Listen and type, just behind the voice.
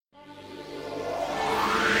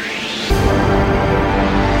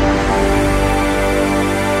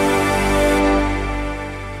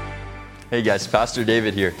Hey guys, Pastor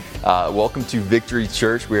David here. Welcome to Victory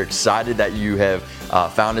Church. We're excited that you have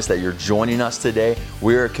found us, that you're joining us today.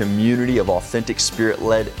 We're a community of authentic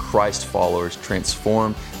Spirit-led Christ followers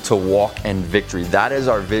transformed to walk in victory. That is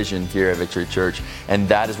our vision here at Victory Church, and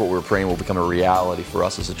that is what we're praying will become a reality for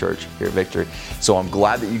us as a church here at Victory. So I'm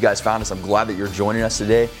glad that you guys found us. I'm glad that you're joining us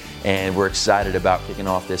today, and we're excited about kicking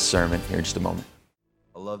off this sermon here in just a moment.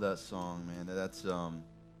 I love that song, man. It's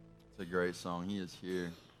a great song. He is here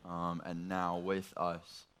and now with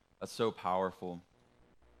us. That's so powerful,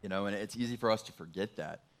 you know, and it's easy for us to forget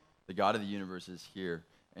that. The God of the universe is here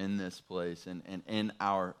in this place and in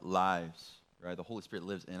our lives, right? The Holy Spirit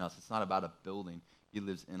lives in us. It's not about a building. He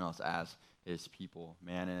lives in us as his people,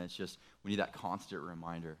 man, and it's just, we need that constant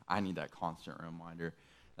reminder. I need that constant reminder.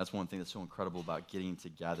 That's one thing that's so incredible about getting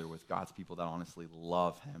together with God's people that honestly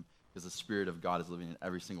love him, because the Spirit of God is living in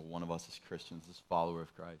every single one of us as Christians, as followers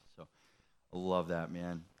of Christ. So I love that,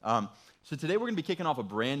 man. So today we're going to be kicking off a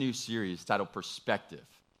brand new series titled Perspective.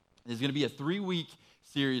 It's going to be a 3-week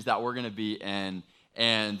series that we're going to be in,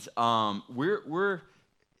 and we're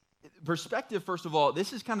perspective, first of all,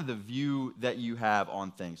 this is kind of the view that you have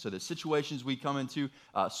on things. So the situations we come into,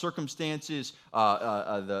 circumstances,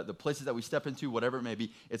 the places that we step into, whatever it may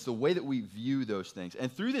be, it's the way that we view those things.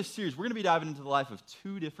 And through this series, we're going to be diving into the life of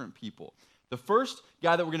 2 different people. The first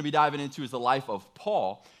guy that we're going to be diving into is the life of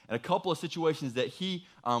Paul and a couple of situations that he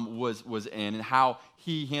was in and how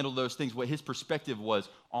he handled those things, what his perspective was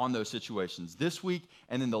on those situations. This week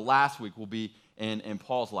and then the last week will be in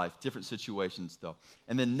Paul's life, different situations though.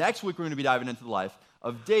 And then next week we're going to be diving into the life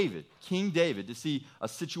of David, King David, to see a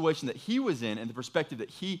situation that he was in and the perspective that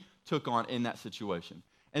he took on in that situation.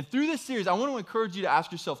 And through this series, I want to encourage you to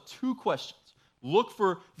ask yourself 2 questions. Look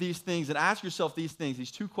for these things and ask yourself these things, these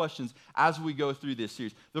 2 questions as we go through this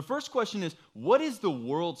series. The first question is, what is the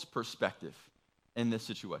world's perspective in this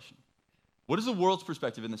situation? What is the world's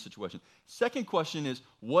perspective in this situation? Second question is,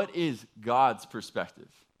 what is God's perspective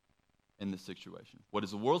in this situation? What is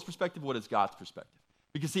the world's perspective? What is God's perspective?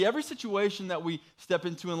 Because see, every situation that we step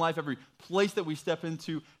into in life, every place that we step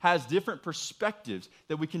into has different perspectives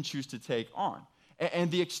that we can choose to take on.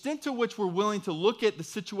 And the extent to which we're willing to look at the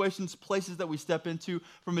situations, places that we step into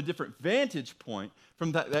from a different vantage point,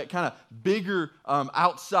 from that kind of bigger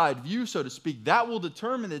outside view, so to speak, that will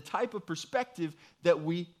determine the type of perspective that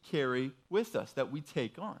we carry with us, that we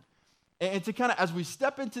take on. And to kind of, as we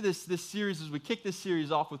step into this series, as we kick this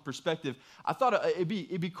series off with perspective, I thought it'd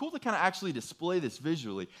be cool to kind of actually display this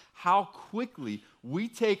visually, how quickly we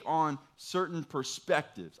take on certain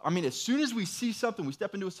perspectives. I mean, as soon as we see something, we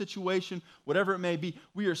step into a situation, whatever it may be,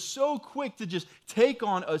 we are so quick to just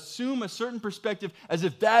assume a certain perspective as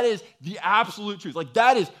if that is the absolute truth. Like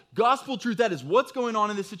that is gospel truth, that is what's going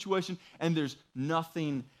on in this situation, and there's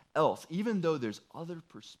nothing else, even though there's other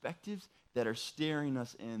perspectives that are staring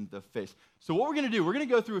us in the face. So what we're going to do, we're going to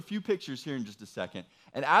go through a few pictures here in just a second.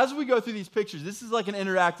 And as we go through these pictures, this is like an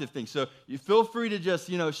interactive thing. So you feel free to just,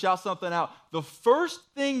 shout something out. The first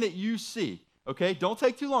thing that you see, okay, don't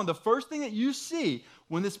take too long. The first thing that you see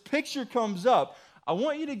when this picture comes up, I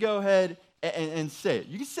want you to go ahead and say it.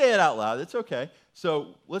 You can say it out loud. It's okay.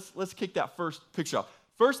 So let's kick that first picture off.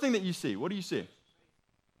 First thing that you see, what do you see?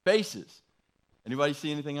 Faces. Anybody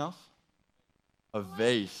see anything else? A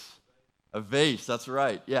vase. A vase, that's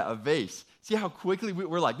right. Yeah, a vase. See how quickly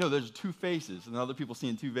we're like, no, there's 2 faces, and other people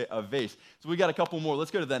seeing a vase. So we got a couple more.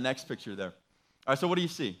 Let's go to that next picture there. All right, so what do you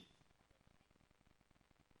see?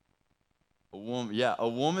 A woman, yeah, a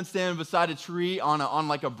woman standing beside a tree on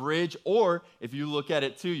like a bridge, or if you look at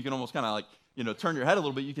it too, you can almost kind of like, turn your head a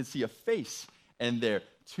little bit, you can see a face in there.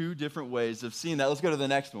 2 different ways of seeing that. Let's go to the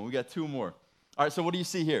next one. We got 2 more. All right, so what do you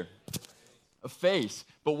see here? A face.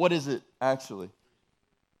 But what is it actually?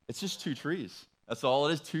 It's just 2 trees. That's all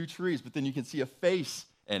it is, 2 trees. But then you can see a face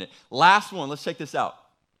in it. Last one, let's check this out. All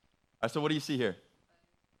right, so what do you see here?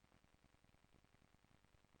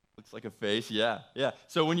 Looks like a face, yeah.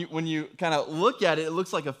 So when you kind of look at it, it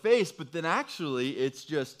looks like a face, but then actually it's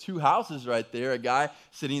just 2 houses right there, a guy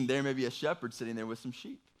sitting there, maybe a shepherd sitting there with some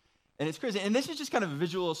sheep. And it's crazy. And this is just kind of a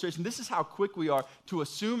visual illustration. This is how quick we are to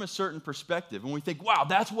assume a certain perspective. And we think, wow,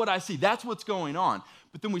 that's what I see. That's what's going on.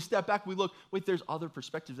 But then we step back, we look, wait, there's other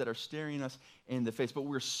perspectives that are staring us in the face. But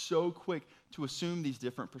we're so quick to assume these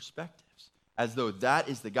different perspectives as though that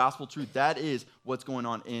is the gospel truth. That is what's going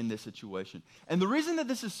on in this situation. And the reason that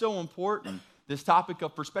this is so important, this topic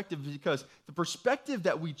of perspective, is because the perspective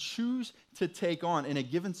that we choose to take on in a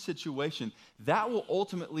given situation, that will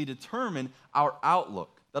ultimately determine our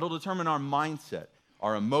outlook. That'll determine our mindset,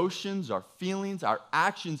 our emotions, our feelings, our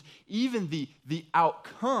actions, even the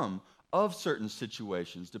outcome of certain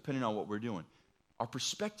situations, depending on what we're doing. Our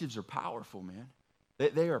perspectives are powerful, man.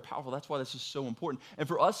 They are powerful. That's why this is so important. And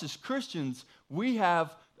for us as Christians, we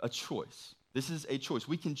have a choice. This is a choice.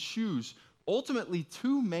 We can choose ultimately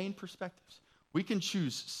two main perspectives. We can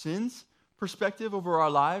choose sin's perspective over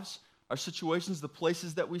our lives, our situations, the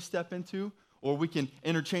places that we step into, or we can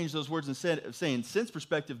interchange those words instead of saying sin's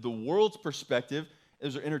perspective, the world's perspective.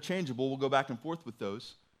 Those are interchangeable. We'll go back and forth with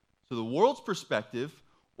those. So the world's perspective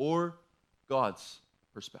or God's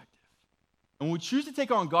perspective. And when we choose to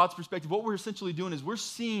take on God's perspective, what we're essentially doing is we're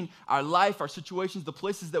seeing our life, our situations, the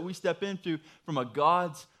places that we step into from a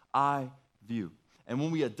God's eye view. And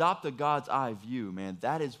when we adopt a God's eye view, man,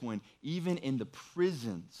 that is when even in the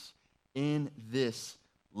prisons in this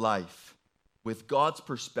life, with God's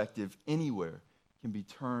perspective, anywhere can be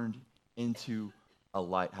turned into a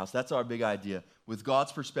lighthouse. That's our big idea. With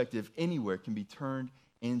God's perspective, anywhere can be turned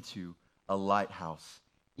into a lighthouse.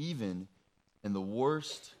 Even in the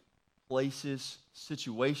worst places,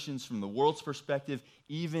 situations from the world's perspective,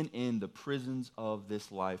 even in the prisons of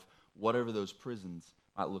this life, whatever those prisons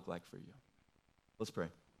might look like for you. Let's pray.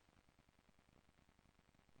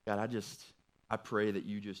 God, I pray that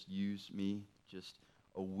you just use me, just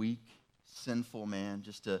a weak, sinful man,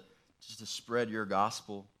 just to spread your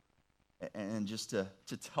gospel and just to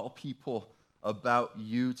tell people about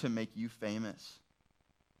you, to make you famous.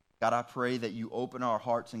 God, I pray that you open our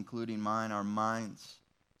hearts, including mine, our minds,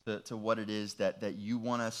 to what it is that you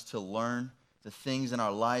want us to learn, the things in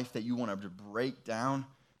our life that you want to break down,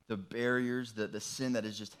 the barriers, the sin that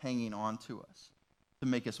is just hanging on to us, to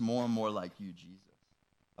make us more and more like you, Jesus.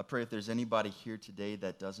 I pray if there's anybody here today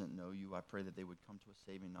that doesn't know you, I pray that they would come to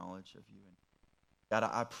a saving knowledge of you. And God,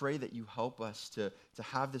 I pray that you help us to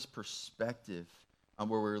have this perspective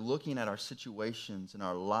where we're looking at our situations and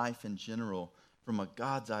our life in general from a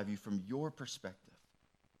God's eye view, from your perspective.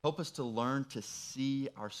 Help us to learn to see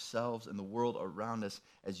ourselves and the world around us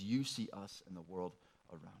as you see us and the world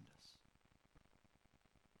around us.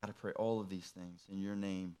 God, I pray all of these things in your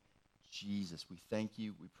name, Jesus. We thank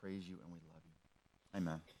you, we praise you, and we love you.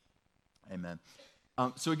 Amen. Amen.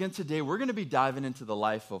 So again, today we're going to be diving into the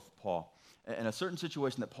life of Paul and a certain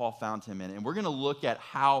situation that Paul found him in. And we're going to look at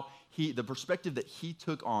how the perspective that he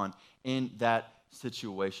took on in that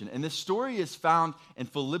situation. And this story is found in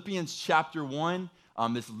Philippians chapter 1,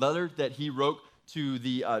 this letter that he wrote to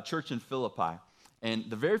the church in Philippi. And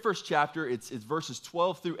the very first chapter, it's verses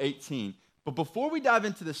 12 through 18. But before we dive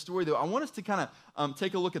into this story, though, I want us to kind of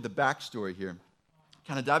take a look at the backstory here.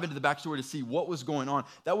 Kind of dive into the backstory to see what was going on.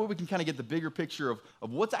 That way we can kind of get the bigger picture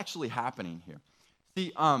of what's actually happening here.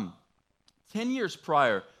 See, 10 years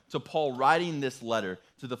prior to Paul writing this letter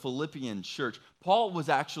to the Philippian church, Paul was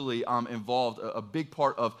actually involved, a big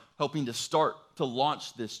part of helping to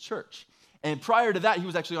launch this church. And prior to that, he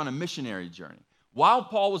was actually on a missionary journey. While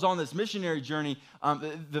Paul was on this missionary journey,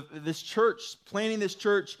 this church, planning this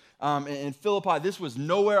church in Philippi, this was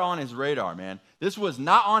nowhere on his radar, man. This was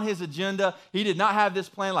not on his agenda. He did not have this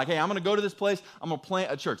plan like, hey, I'm going to go to this place, I'm going to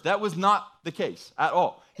plant a church. That was not the case at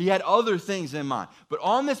all. He had other things in mind. But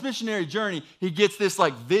on this missionary journey, he gets this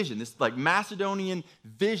vision, this Macedonian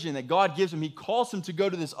vision that God gives him. He calls him to go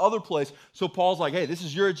to this other place. So Paul's like, hey, this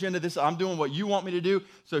is your agenda. I'm doing what you want me to do.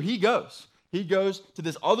 So he goes. He goes to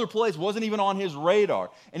this other place, wasn't even on his radar.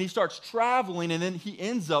 And he starts traveling, and then he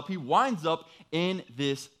winds up in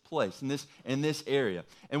this place, in this area.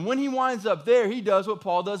 And when he winds up there, he does what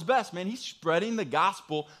Paul does best, man. He's spreading the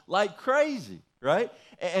gospel like crazy, right?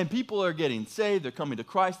 And people are getting saved. They're coming to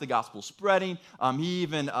Christ. The gospel's spreading. He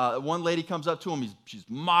even, one lady comes up to him. She's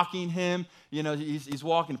mocking him. You know, he's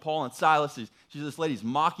walking, Paul and Silas. This lady's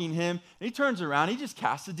mocking him. And he turns around. He just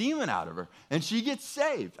casts a demon out of her. And she gets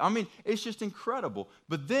saved. I mean, it's just incredible.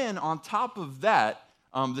 But then on top of that,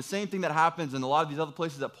 the same thing that happens in a lot of these other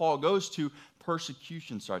places that Paul goes to,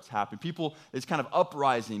 persecution starts happening. It's kind of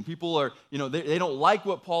uprising. People are, they don't like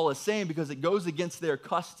what Paul is saying because it goes against their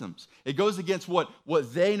customs. It goes against what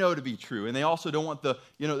they know to be true. And they also don't want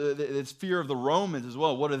this fear of the Romans as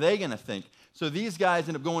well. What are they going to think? So these guys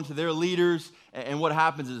end up going to their leaders, and what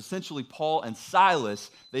happens is essentially Paul and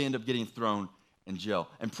Silas, they end up getting thrown in jail.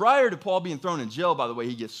 And prior to Paul being thrown in jail, by the way,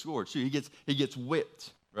 he gets scourged too. He gets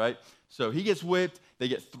whipped, right? So he gets whipped. They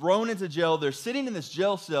get thrown into jail. They're sitting in this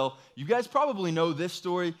jail cell. You guys probably know this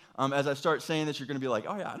story. As I start saying this, you're going to be like,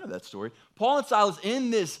 oh, yeah, I know that story. Paul and Silas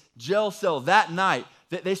in this jail cell that night,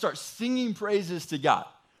 they start singing praises to God,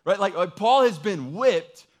 right? Like Paul has been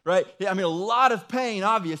whipped, right? I mean, a lot of pain,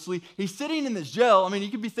 obviously. He's sitting in this jail. I mean, you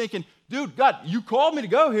could be thinking, dude, God, you called me to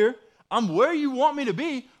go here. I'm where you want me to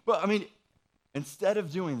be. But, I mean, instead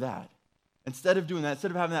of doing that, instead of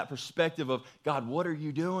having that perspective of, God, what are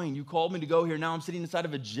you doing? You called me to go here. Now I'm sitting inside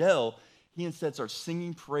of a jail. he instead starts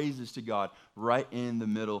singing praises to God right in the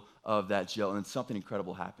middle of that jail. And then something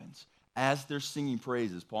incredible happens. As they're singing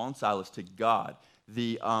praises, Paul and Silas, to God,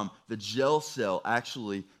 the jail cell,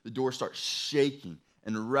 actually, the door starts shaking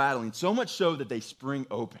and rattling, so much so that they spring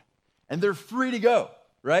open. And they're free to go,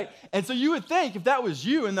 right? And so you would think, if that was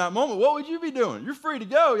you in that moment, what would you be doing? You're free to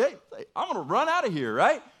go. Hey, I'm going to run out of here,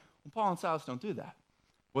 right? Well, Paul and Silas don't do that.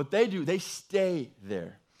 What they do, they stay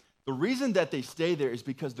there. The reason that they stay there is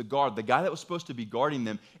because the guard, the guy that was supposed to be guarding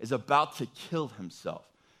them, is about to kill himself.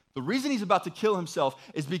 The reason he's about to kill himself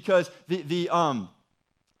is because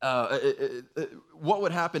what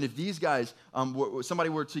would happen if these guys, somebody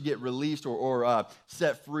were to get released or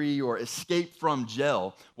set free or escape from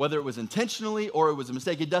jail, whether it was intentionally or it was a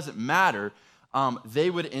mistake, it doesn't matter, they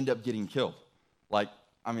would end up getting killed.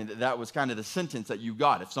 That was kind of the sentence that you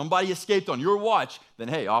got. If somebody escaped on your watch, then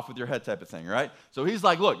hey, off with your head type of thing, right? So he's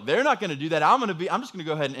like, look, they're not going to do that. I'm just going to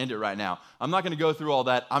go ahead and end it right now. I'm not going to go through all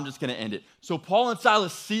that. I'm just going to end it. So Paul and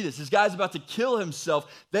Silas see this. This guy's about to kill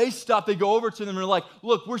himself. They stop. They go over to them and are like,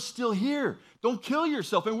 look, we're still here. Don't kill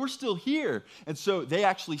yourself, and we're still here. And so they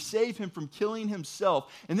actually save him from killing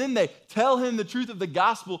himself. And then they tell him the truth of the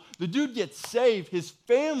gospel. The dude gets saved. His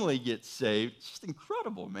family gets saved. It's just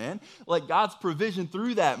incredible, man. Like God's provision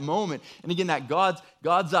through that moment. And again, that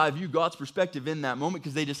God's eye view, God's perspective in that moment,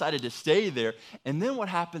 because they decided to stay there. And then what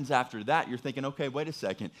happens after that? You're thinking, okay, wait a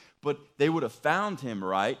second. But they would have found him,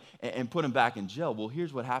 right, and put him back in jail. Well,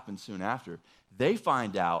 here's what happens soon after. They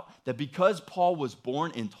find out that because Paul was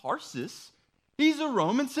born in Tarsus, he's a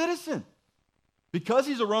Roman citizen. Because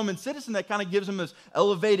he's a Roman citizen, that kind of gives him this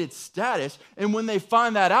elevated status. And when they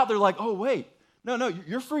find that out, they're like, oh, wait, no,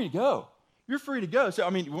 you're free to go. You're free to go. So,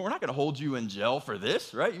 we're not going to hold you in jail for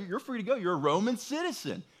this, right? You're free to go. You're a Roman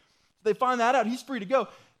citizen. They find that out. He's free to go.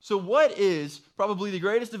 So what is probably the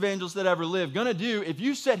greatest evangelist that ever lived going to do if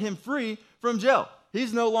you set him free from jail?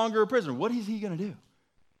 He's no longer a prisoner. What is he going to do?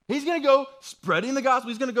 He's going to go spreading the gospel.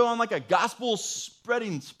 He's going to go on like a gospel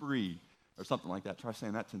spreading spree. Or something like that. Try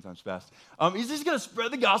saying that 10 times fast. He's just going to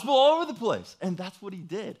spread the gospel all over the place. And that's what he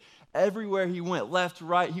did. Everywhere he went, left,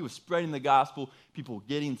 right, he was spreading the gospel. People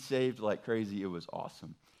getting saved like crazy. It was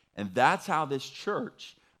awesome. And that's how this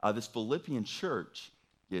church, this Philippian church,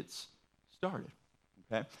 gets started.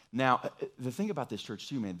 Okay? Now, the thing about this church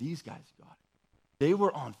too, man, these guys got it. They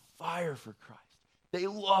were on fire for Christ. They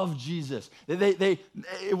loved Jesus.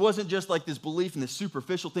 It wasn't just like this belief in this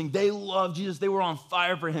superficial thing. They loved Jesus. They were on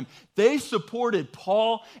fire for him. They supported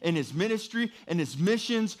Paul and his ministry and his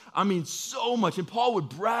missions. So much. And Paul would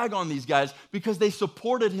brag on these guys because they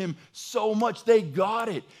supported him so much. They got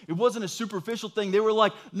it. It wasn't a superficial thing. They were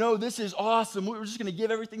like, no, this is awesome. We're just going to give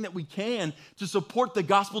everything that we can to support the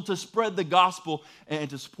gospel, to spread the gospel, and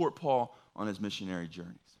to support Paul on his missionary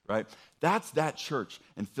journeys. Right? That's that church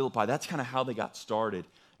in Philippi. That's kind of how they got started.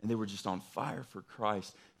 And they were just on fire for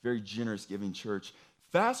Christ. Very generous, giving church.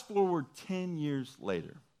 Fast forward 10 years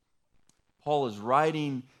later. Paul is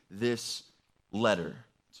writing this letter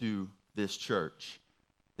to this church.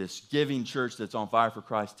 This giving church that's on fire for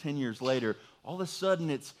Christ. 10 years later, all of a sudden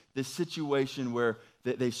it's this situation where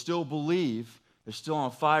they still believe. They're still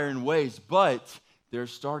on fire in ways, but they're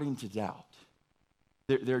starting to doubt.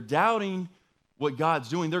 They're doubting what God's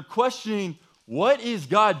doing. They're questioning, what is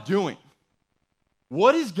God doing?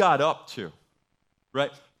 What is God up to? Right?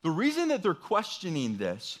 The reason that they're questioning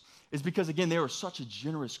this is because, again, they were such a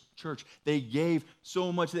generous church. They gave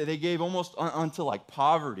so much. They gave almost unto like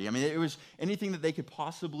poverty. It was anything that they could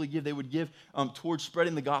possibly give. They would give towards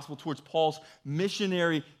spreading the gospel, towards Paul's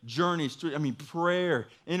missionary journeys, prayer,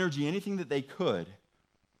 energy, anything that they could.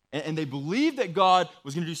 And they believed that God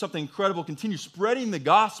was going to do something incredible, continue spreading the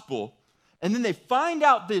gospel. And then they find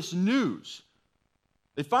out this news.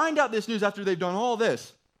 They find out this news after they've done all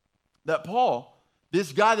this, that Paul,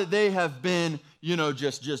 this guy that they have been,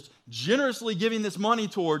 just generously giving this money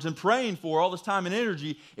towards and praying for all this time and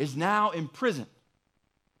energy, is now in prison.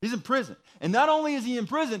 He's in prison. And not only is he in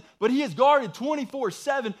prison, but he is guarded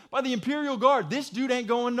 24/7 by the imperial guard. This dude ain't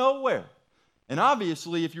going nowhere. And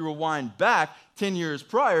obviously, if you rewind back 10 years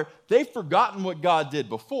prior, they've forgotten what God did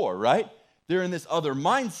before, right? They're in this other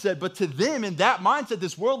mindset, but to them, in that mindset,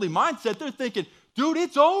 this worldly mindset, they're thinking, dude,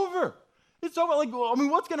 it's over. It's over.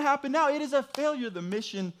 What's going to happen now? It is a failure. The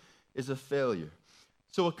mission is a failure.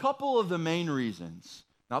 So a couple of the main reasons,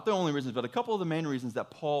 not the only reasons, but a couple of the main reasons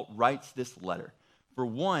that Paul writes this letter. For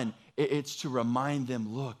one, it's to remind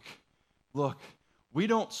them, look, We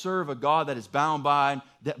don't serve a God that is bound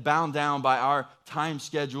down by our time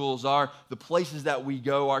schedules, the places that we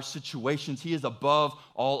go, our situations. He is above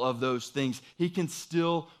all of those things. He can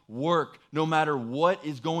still work no matter what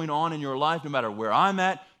is going on in your life, no matter where I'm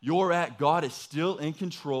at, you're at. God is still in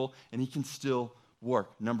control, and he can still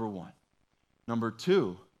work, number one. Number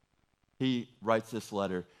two, he writes this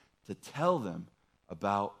letter to tell them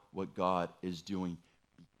about what God is doing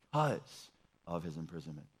because of his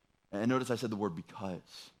imprisonment. And notice I said the word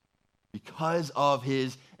because of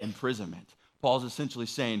his imprisonment. Paul's essentially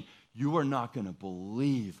saying, you are not going to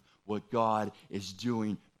believe what God is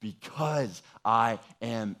doing because I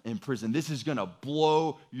am in prison. This is going to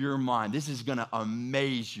blow your mind. This is going to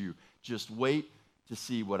amaze you. Just wait to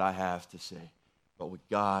see what I have to say about what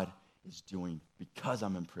God is doing because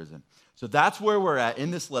I'm in prison. So that's where we're at in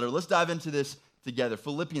this letter. Let's dive into this together.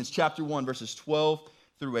 Philippians chapter 1, verses 12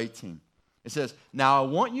 through 18. It says, now I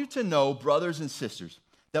want you to know, brothers and sisters,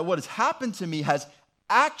 that what has happened to me has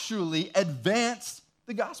actually advanced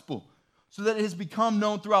the gospel, so that it has become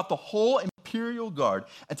known throughout the whole imperial guard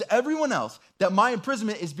and to everyone else that my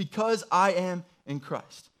imprisonment is because I am in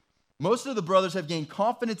Christ. Most of the brothers have gained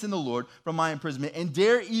confidence in the Lord from my imprisonment and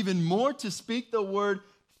dare even more to speak the word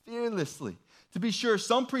fearlessly. To be sure,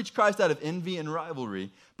 some preach Christ out of envy and rivalry,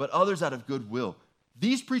 but others out of goodwill.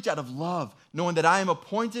 These preach out of love, knowing that I am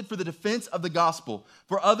appointed for the defense of the gospel.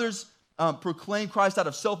 For others proclaim Christ out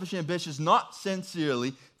of selfish ambitions, not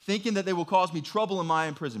sincerely, thinking that they will cause me trouble in my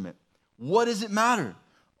imprisonment. What does it matter?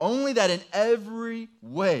 Only that in every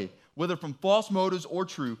way, whether from false motives or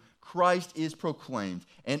true, Christ is proclaimed.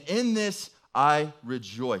 And in this I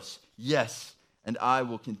rejoice. Yes, and I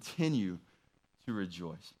will continue to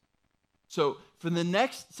rejoice. So for the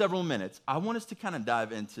next several minutes, I want us to kind of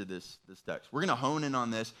dive into this text. We're going to hone in on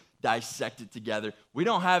this, dissect it together. We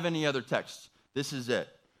don't have any other texts. This is it.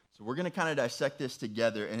 So we're going to kind of dissect this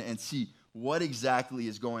together and see what exactly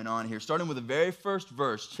is going on here. Starting with the very first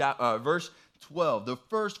verse, verse 12, the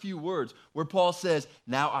first few words where Paul says,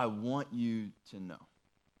 now I want you to know.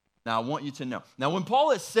 Now I want you to know. Now when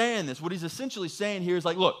Paul is saying this, what he's essentially saying here is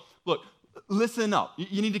like, look, listen up.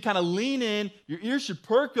 You need to kind of lean in. Your ears should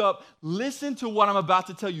perk up. Listen to what I'm about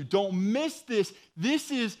to tell you. Don't miss this.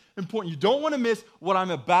 This is important. You don't want to miss what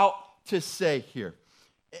I'm about to say here.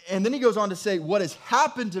 And then he goes on to say, what has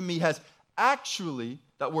happened to me has actually,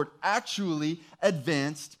 that word actually,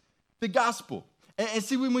 advanced the gospel. And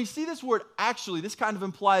see, when we see this word actually, this kind of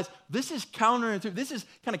implies this is counterintuitive. This is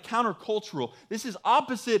kind of countercultural. This is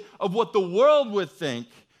opposite of what the world would think.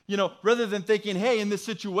 Rather than thinking, hey, in this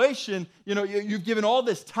situation, you've given all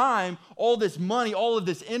this time, all this money, all of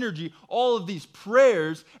this energy, all of these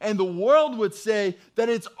prayers, and the world would say that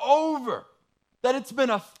it's over, that it's been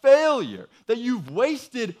a failure, that you've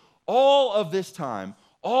wasted all of this time,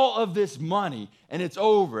 all of this money, and it's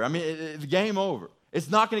over. I mean, it's game over. It's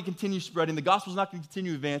not going to continue spreading. The gospel's not going to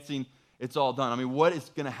continue advancing. It's all done. I mean, what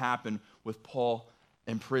is going to happen with Paul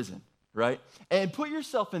in prison? Right? And put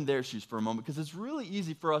yourself in their shoes for a moment, because it's really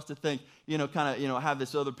easy for us to think, have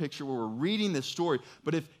this other picture where we're reading this story.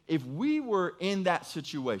 But if we were in that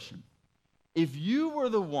situation, if you were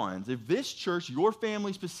the ones, if this church, your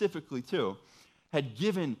family specifically too, had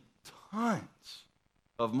given tons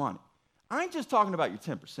of money. I ain't just talking about your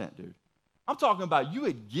 10%, dude. I'm talking about you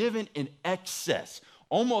had given in excess,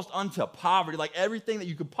 almost unto poverty, like everything that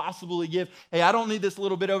you could possibly give. Hey, I don't need this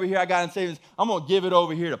little bit over here I got in savings. I'm going to give it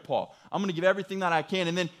over here to Paul. I'm going to give everything that I can.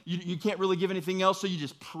 And then you can't really give anything else, so you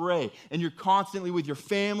just pray. And you're constantly with your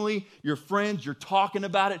family, your friends, you're talking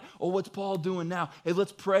about it. Oh, what's Paul doing now? Hey,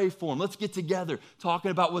 let's pray for him. Let's get together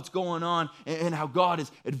talking about what's going on and how God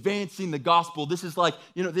is advancing the gospel. This is like,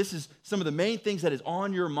 this is some of the main things that is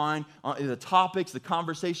on your mind, the topics, the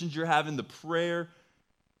conversations you're having, the prayer.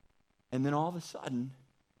 And then all of a sudden,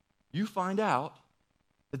 you find out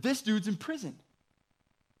that this dude's in prison.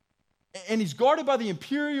 And he's guarded by the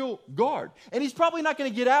imperial guard. And he's probably not going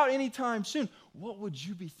to get out anytime soon. What would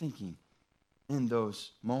you be thinking in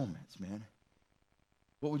those moments, man?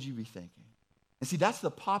 What would you be thinking? And see, that's the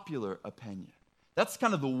popular opinion. That's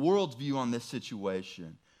kind of the world's view on this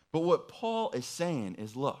situation. But what Paul is saying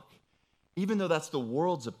is, look, even though that's the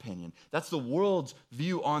world's opinion, that's the world's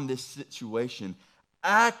view on this situation,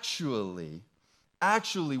 actually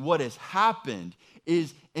what has happened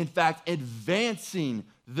is, in fact, advancing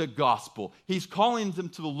the gospel. He's calling them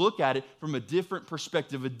to look at it from a different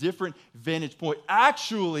perspective, a different vantage point.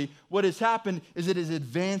 Actually, what has happened is it is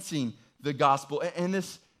advancing the gospel. And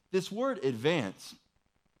this word advance,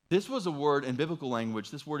 this was a word in biblical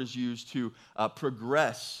language. This word is used to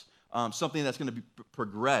progress something that's going to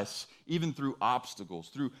progress even through obstacles,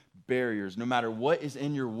 through barriers. No matter what is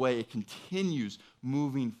in your way, it continues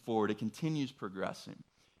moving forward. It continues progressing.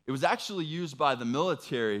 It was actually used by the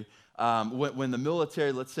military when the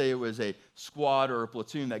military, let's say it was a squad or a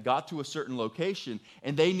platoon that got to a certain location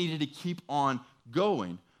and they needed to keep on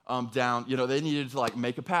going down, they needed to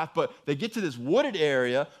make a path, but they get to this wooded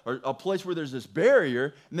area or a place where there's this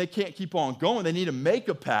barrier and they can't keep on going. They need to make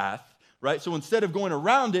a path, right? So instead of going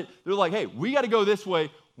around it, they're like, hey, we got to go this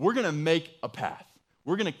way. We're going to make a path.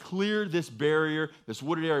 We're going to clear this barrier, this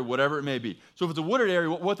wooded area, whatever it may be. So if it's a wooded area,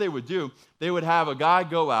 what they would do, they would have a guy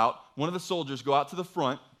go out, one of the soldiers go out to the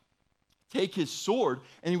front, take his sword,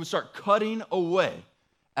 and he would start cutting away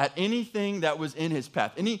at anything that was in his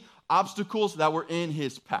path, any obstacles that were in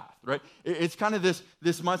his path, right? It's kind of this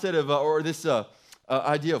mindset of, or this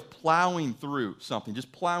idea of plowing through something,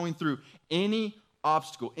 just plowing through any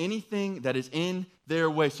obstacle, anything that is in their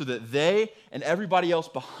way so that they and everybody else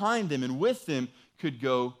behind them and with them could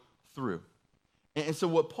go through. And so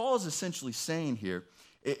what Paul is essentially saying here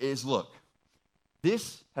is, look,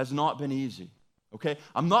 this has not been easy, okay?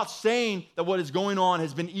 I'm not saying that what is going on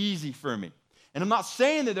has been easy for me. And I'm not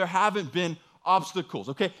saying that there haven't been obstacles,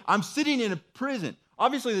 okay? I'm sitting in a prison.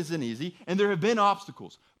 Obviously, this isn't easy, and there have been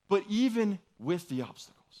obstacles. But even with the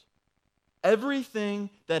obstacles,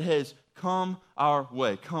 everything that has come our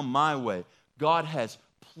way, come my way, God has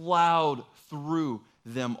plowed through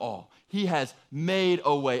them all. He has made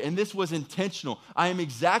a way, and this was intentional. I am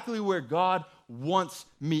exactly where God wants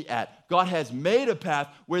me at. God has made a path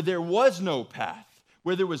where there was no path,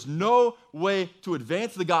 where there was no way to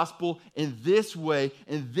advance the gospel in this way,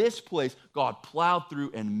 in this place. God plowed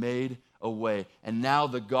through and made a way, and now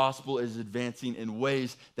the gospel is advancing in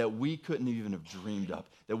ways that we couldn't even have dreamed of,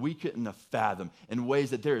 that we couldn't have fathomed, in ways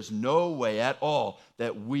that there is no way at all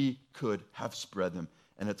that we could have spread them,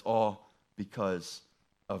 and it's all because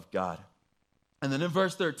of God. And then in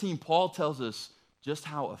verse 13, Paul tells us just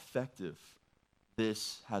how effective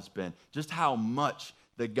this has been, just how much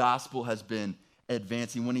the gospel has been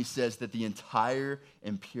advancing when he says that the entire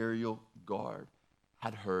imperial guard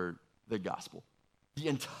had heard the gospel. The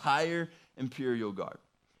entire imperial guard.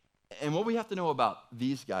 And what we have to know about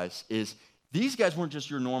these guys is these guys weren't just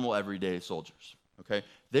your normal everyday soldiers, okay?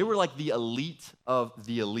 They were like the elite of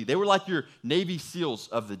the elite. They were like your Navy SEALs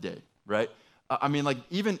of the day, right?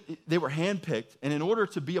 Even they were handpicked, and in order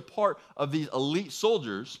to be a part of these elite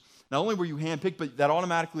soldiers, not only were you handpicked, but that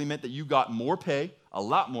automatically meant that you got more pay, a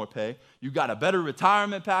lot more pay. You got a better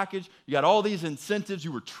retirement package. You got all these incentives.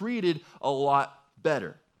 You were treated a lot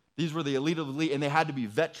better. These were the elite of the elite, and they had to be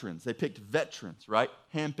veterans. They picked veterans, right?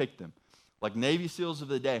 Handpicked them, like Navy SEALs of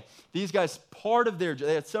the day. These guys,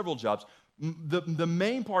 they had several jobs. The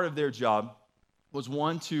main part of their job was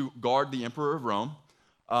one, to guard the emperor of Rome.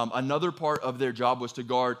 Another part of their job was to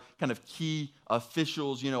guard kind of key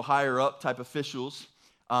officials, higher up type officials.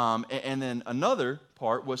 And then another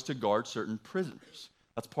part was to guard certain prisoners.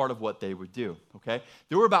 That's part of what they would do, okay?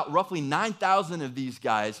 There were about roughly 9,000 of these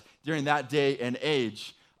guys during that day and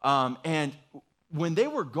age. And when they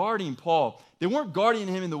were guarding Paul, they weren't guarding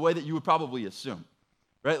him in the way that you would probably assume,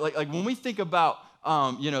 right? Like when we think about,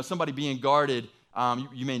 somebody being guarded,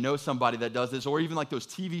 you may know somebody that does this, or even like those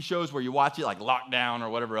TV shows where you watch it, like Lockdown or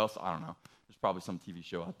whatever else. I don't know. There's probably some TV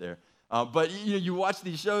show out there. But you watch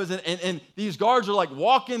these shows, and these guards are like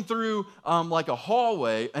walking through like a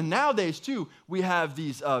hallway. And nowadays, too, we have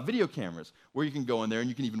these video cameras where you can go in there and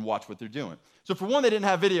you can even watch what they're doing. So for one, they didn't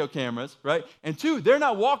have video cameras, right? And two, they're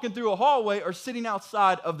not walking through a hallway or sitting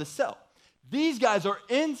outside of the cell. These guys are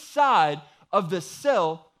inside of the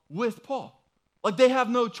cell with Paul. Like, they have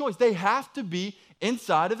no choice. They have to be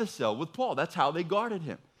inside of the cell with Paul. That's how they guarded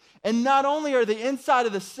him. And not only are they inside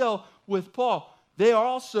of the cell with Paul, they are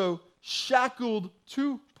also shackled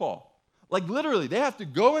to Paul. Like, literally, they have to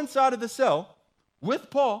go inside of the cell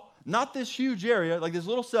with Paul, not this huge area, like this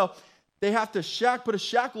little cell. They have to put a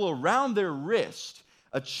shackle around their wrist,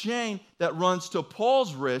 a chain that runs to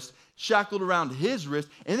Paul's wrist, shackled around his wrist.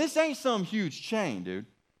 And this ain't some huge chain, dude.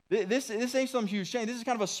 This ain't some huge chain. This is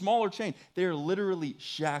kind of a smaller chain. They are literally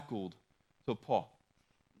shackled to Paul.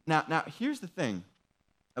 Now, here's the thing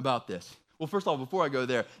about this. Well, first of all, before I go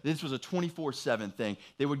there, this was a 24/7 thing.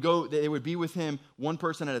 They would be with him, one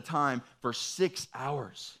person at a time, for 6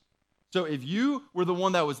 hours. So if you were the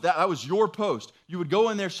one that was your post, you would go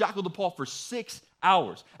in there shackled to Paul for 6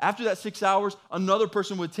 hours. After that 6 hours, another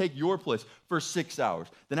person would take your place for 6 hours.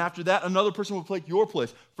 Then after that, another person would take your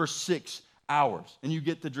place for 6 hours. And you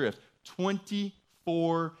get the drift.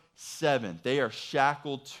 24/7. They are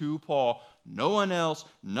shackled to Paul. No one else,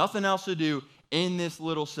 nothing else to do in this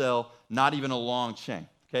little cell, not even a long chain.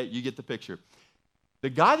 Okay, you get the picture. The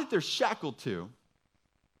guy that they're shackled to,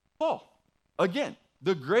 Paul, again,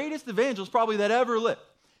 the greatest evangelist probably that ever lived.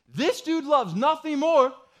 This dude loves nothing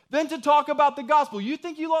more than to talk about the gospel. You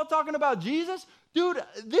think you love talking about Jesus? Dude,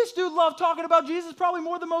 this dude loved talking about Jesus probably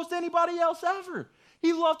more than most anybody else ever.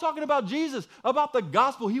 He loved talking about Jesus, about the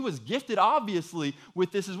gospel. He was gifted, obviously,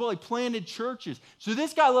 with this as well. He planted churches. So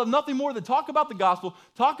this guy loved nothing more than talk about the gospel,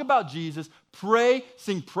 talk about Jesus, pray,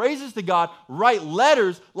 sing praises to God, write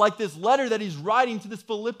letters like this letter that he's writing to this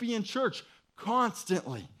Philippian church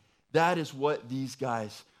constantly. That is what these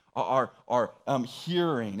guys are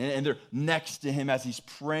hearing. And they're next to him as he's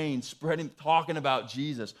praying, spreading, talking about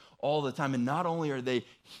Jesus all the time. And not only are they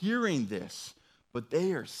hearing this, but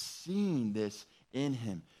they are seeing this in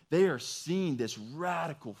him. They are seeing this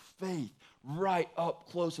radical faith right up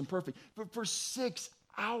close and perfect for 6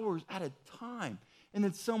 hours at a time. And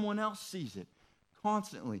then someone else sees it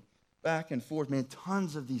constantly, back and forth. Man,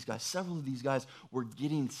 tons of these guys, several of these guys were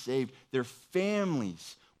getting saved. Their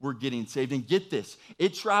families were getting saved. And get this,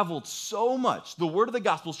 it traveled so much, the word of the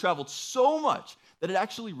gospel traveled so much that it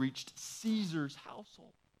actually reached Caesar's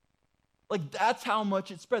household. Like, that's how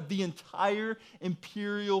much it spread. The entire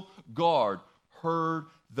imperial guard heard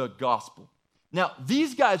the gospel. Now,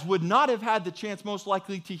 these guys would not have had the chance, most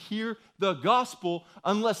likely, to hear the gospel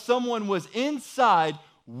unless someone was inside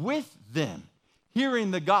with them, hearing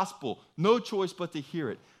the gospel. No choice but to hear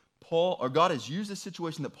it. God has used the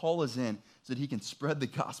situation that Paul is in so that he can spread the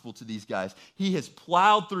gospel to these guys. He has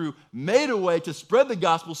plowed through, made a way to spread the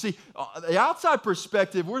gospel. See, the outside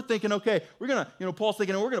perspective, we're thinking, okay, we're going to, Paul's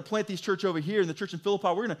thinking, we're going to plant these church over here in the church in Philippi.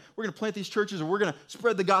 We're going to plant these churches, and we're going to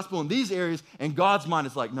spread the gospel in these areas. And God's mind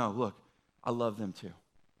is like, no, look, I love them too.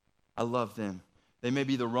 I love them. They may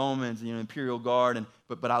be the Romans, imperial guard,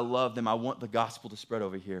 but I love them. I want the gospel to spread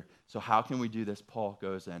over here. So how can we do this? Paul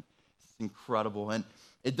goes in. It's incredible. And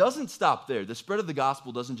it doesn't stop there. The spread of the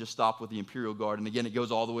gospel doesn't just stop with the imperial guard. And again, it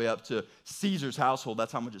goes all the way up to Caesar's household.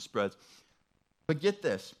 That's how much it spreads. But get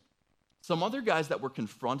this. Some other guys that were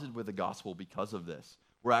confronted with the gospel because of this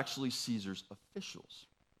were actually Caesar's officials,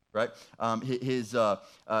 right? His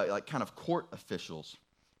kind of court officials.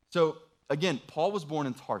 So again, Paul was born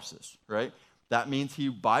in Tarsus, right? That means he,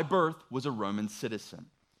 by birth, was a Roman citizen.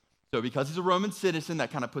 So because he's a Roman citizen,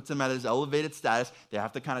 that kind of puts him at his elevated status. They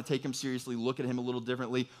have to kind of take him seriously, look at him a little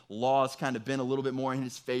differently. Laws kind of been a little bit more in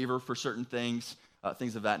his favor for certain things,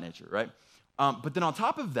 things of that nature, right? But then on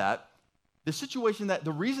top of that,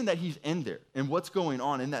 the reason that he's in there and what's going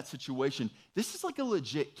on in that situation, this is like a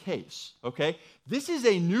legit case, okay? This is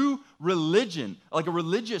a new religion, like a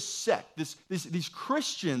religious sect, these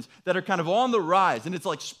Christians that are kind of on the rise, and it's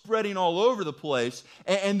like spreading all over the place,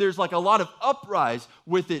 and there's like a lot of uprise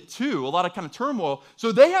with it too, a lot of kind of turmoil.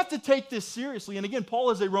 So they have to take this seriously. And again, Paul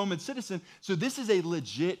is a Roman citizen, so this is a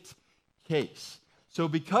legit case. So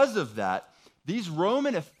because of that, these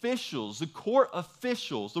Roman officials, the court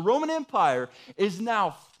officials, the Roman Empire is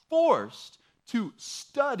now forced to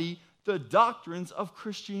study the doctrines of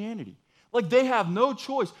Christianity. Like, they have no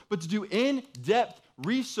choice but to do in-depth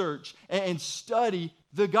research and study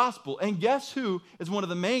the gospel. And guess who is one of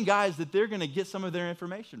the main guys that they're going to get some of their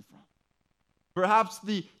information from? Perhaps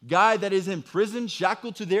the guy that is in prison,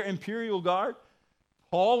 shackled to their imperial guard.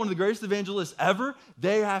 Paul, one of the greatest evangelists ever,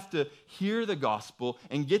 they have to hear the gospel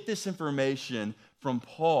and get this information from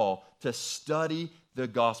Paul to study the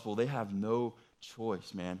gospel. They have no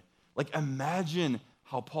choice, man. Like, imagine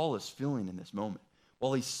how Paul is feeling in this moment.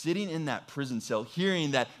 While he's sitting in that prison cell,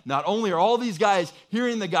 hearing that not only are all these guys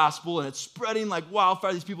hearing the gospel and it's spreading like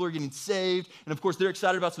wildfire, these people are getting saved, and of course they're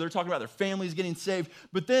excited about it, so they're talking about their families getting saved,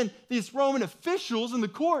 but then these Roman officials in the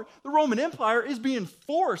court, the Roman Empire is being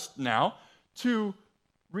forced now to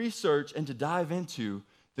research and to dive into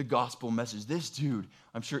the gospel message. This dude,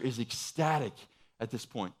 I'm sure, is ecstatic at this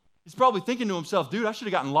point. He's probably thinking to himself, dude, I should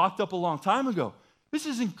have gotten locked up a long time ago. This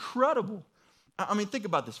is incredible. I mean, think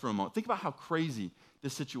about this for a moment. Think about how crazy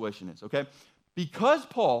this situation is, okay? Because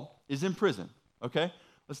Paul is in prison, okay?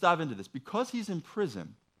 Let's dive into this. Because he's in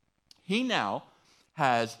prison, he's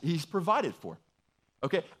provided for.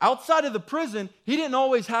 Okay, outside of the prison, he didn't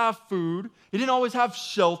always have food. He didn't always have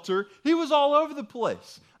shelter. He was all over the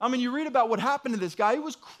place. I mean, you read about what happened to this guy. He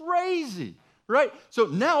was crazy, right? So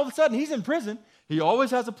now all of a sudden he's in prison. He always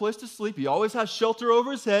has a place to sleep. He always has shelter over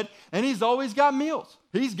his head, and he's always got meals.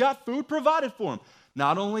 He's got food provided for him.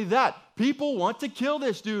 Not only that, people want to kill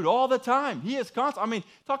this dude all the time. He is constant. I mean,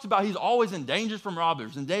 talks about he's always in danger from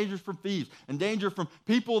robbers, in danger from thieves, in danger from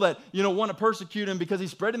people that, want to persecute him because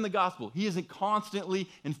he's spreading the gospel. He isn't constantly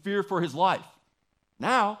in fear for his life.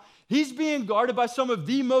 Now, he's being guarded by some of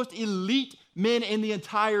the most elite men in the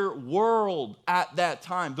entire world at that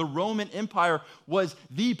time. The Roman Empire was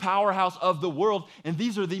the powerhouse of the world, and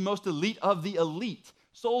these are the most elite of the elite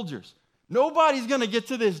soldiers. Nobody's going to get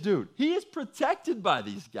to this dude. He is protected by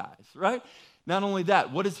these guys, right? Not only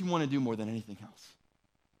that, what does he want to do more than anything else?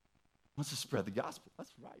 He wants to spread the gospel.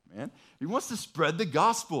 That's right, man. He wants to spread the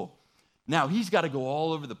gospel. Now, he's got to go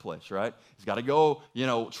all over the place, right? He's got to go,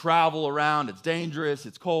 travel around. It's dangerous.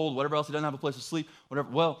 It's cold, whatever else. He doesn't have a place to sleep, whatever.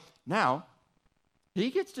 Well, now, he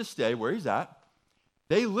gets to stay where he's at.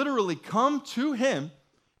 They literally come to him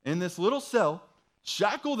in this little cell,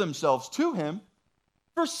 shackle themselves to him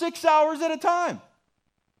for 6 hours at a time.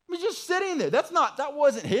 I mean, just sitting there. That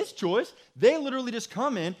wasn't his choice. They literally just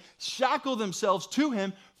come in, shackle themselves to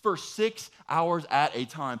him for 6 hours at a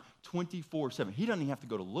time, 24/7. He doesn't even have to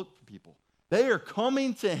go to look for people. They are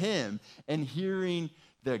coming to him and hearing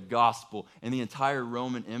the gospel. And the entire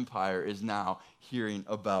Roman Empire is now hearing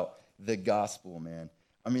about the gospel, man.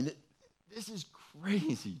 I mean, this is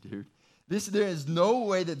crazy, dude. There is no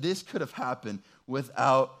way that this could have happened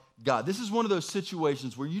without God. This is one of those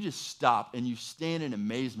situations where you just stop and you stand in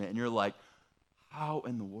amazement and you're like, how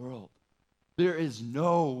in the world? There is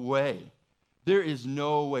no way. There is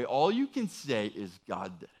no way. All you can say is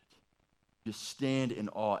God did it. Just stand in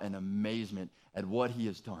awe and amazement at what he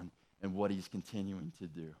has done and what he's continuing to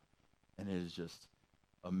do. And it is just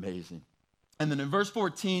amazing. And then in verse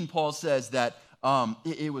 14, Paul says that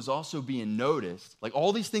it was also being noticed. Like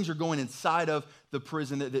all these things are going inside of the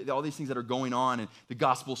prison, all these things that are going on, and the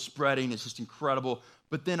gospel spreading. It's just incredible.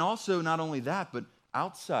 But then also, not only that, but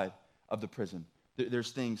outside of the prison,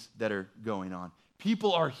 there's things that are going on.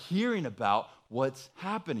 People are hearing about what's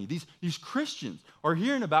happening. These Christians are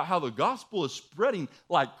hearing about how the gospel is spreading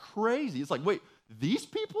like crazy. It's like, wait, these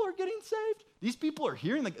people are getting saved? These people are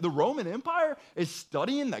hearing, like the Roman Empire is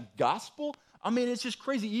studying the gospel? I mean, it's just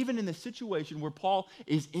crazy, even in the situation where Paul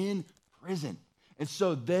is in prison. And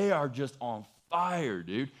so they are just on fire,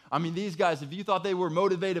 dude. I mean, these guys, if you thought they were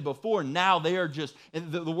motivated before, now they are just,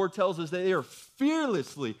 and the word tells us that they are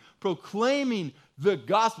fearlessly proclaiming the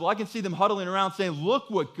gospel. I can see them huddling around saying,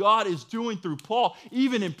 look what God is doing through Paul,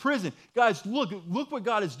 even in prison. Guys, look what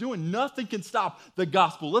God is doing. Nothing can stop the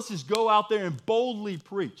gospel. Let's just go out there and boldly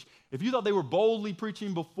preach. If you thought they were boldly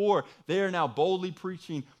preaching before, they are now boldly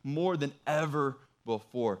preaching more than ever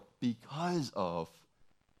before because of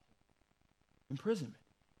imprisonment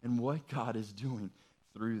and what God is doing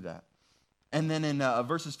through that. And then in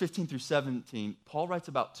verses 15 through 17, Paul writes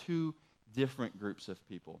about two different groups of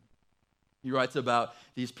people. He writes about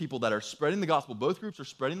these people that are spreading the gospel. Both groups are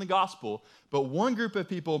spreading the gospel, but one group of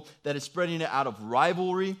people that is spreading it out of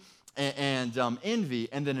rivalry and envy,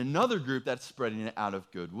 and then another group that's spreading it out of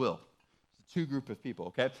goodwill. It's a two group of people,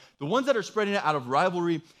 okay? The ones that are spreading it out of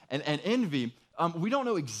rivalry and envy, we don't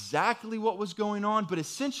know exactly what was going on, but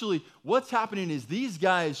essentially what's happening is these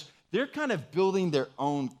guys, they're kind of building their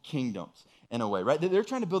own kingdoms in a way, right? They're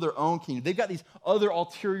trying to build their own kingdom. They've got these other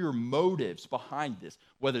ulterior motives behind this.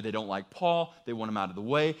 Whether they don't like Paul, they want him out of the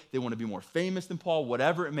way, they want to be more famous than Paul,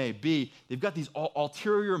 whatever it may be, they've got these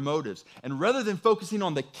ulterior motives. And rather than focusing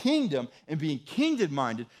on the kingdom and being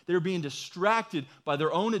kingdom-minded, they're being distracted by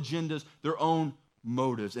their own agendas, their own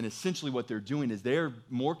motives. And essentially what they're doing is they're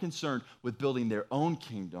more concerned with building their own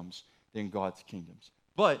kingdoms than God's kingdoms.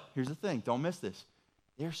 But here's the thing, don't miss this.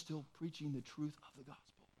 They're still preaching the truth of the gospel.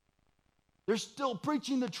 They're still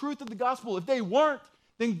preaching the truth of the gospel. If they weren't,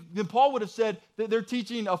 then Paul would have said that they're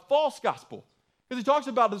teaching a false gospel. Because he talks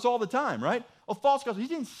about this all the time, right? A false gospel. He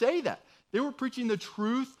didn't say that. They were preaching the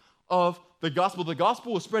truth of the gospel. The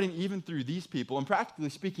gospel was spreading even through these people. And practically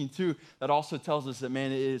speaking, too, that also tells us that,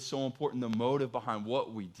 man, it is so important, the motive behind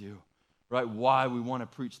what we do, right? Why we want to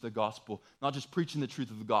preach the gospel. Not just preaching the truth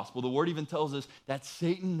of the gospel. The word even tells us that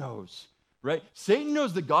Satan knows, right? Satan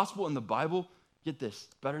knows the gospel in the Bible, get this,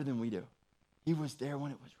 better than we do. He was there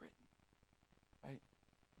when it was written, right?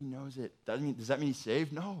 He knows it. Does that mean he's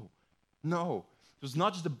saved? No. It's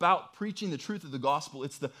not just about preaching the truth of the gospel.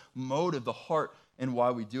 It's the motive, the heart, and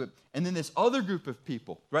why we do it. And then this other group of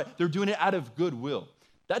people, right? They're doing it out of goodwill.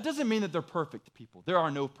 That doesn't mean that they're perfect people. There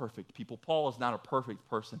are no perfect people. Paul is not a perfect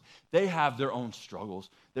person. They have their own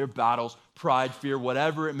struggles, their battles, pride, fear,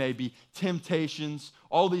 whatever it may be, temptations,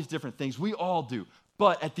 all these different things. We all do.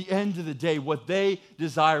 But at the end of the day, what they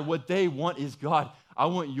desire, what they want is, God, I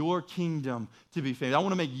want your kingdom to be famous. I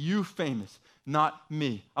want to make you famous, not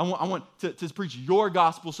me. I want to preach your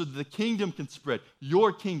gospel so that the kingdom can spread.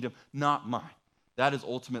 Your kingdom, not mine. That is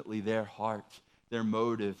ultimately their heart, their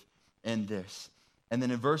motive in this. And then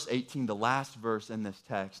in verse 18, the last verse in this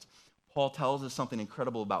text, Paul tells us something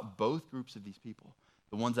incredible about both groups of these people.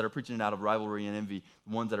 the ones that are preaching it out of rivalry and envy,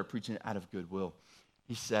 the ones that are preaching it out of goodwill.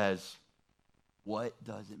 He says, what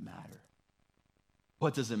does it matter?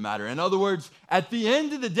 What does it matter? In other words, at the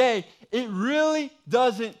end of the day, it really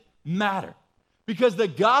doesn't matter because the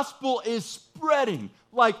gospel is spreading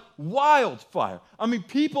like wildfire. I mean,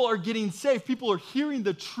 people are getting saved. People are hearing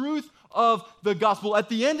the truth of the gospel. At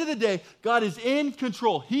the end of the day, God is in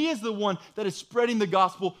control. He is the one that is spreading the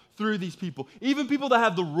gospel through these people. Even people that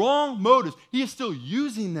have the wrong motives, he is still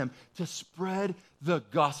using them to spread the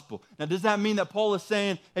gospel. Now, does that mean that Paul is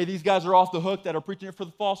saying, hey, these guys are off the hook that are preaching it for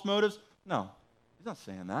the false motives? No, he's not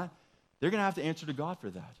saying that. They're going to have to answer to God for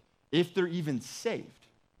that, if they're even saved.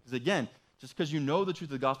 Because again, just because you know the truth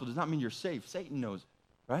of the gospel does not mean you're saved. Satan knows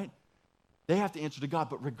it, right? They have to answer to God,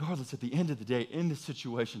 but regardless, at the end of the day, in this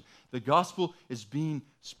situation, the gospel is being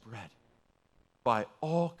spread by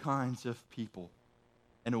all kinds of people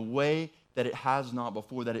in a way that it has not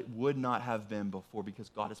before, that it would not have been before, because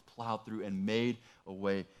God has plowed through and made a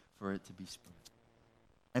way for it to be spread.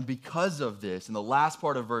 And because of this, in the last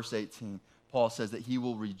part of verse 18, Paul says that he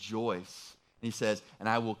will rejoice. And he says, and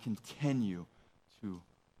I will continue to rejoice,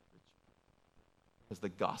 because the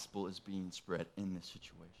gospel is being spread in this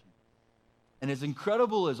situation. And as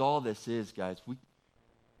incredible as all this is, guys,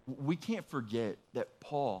 we can't forget that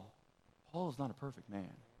Paul is not a perfect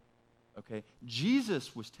man, okay?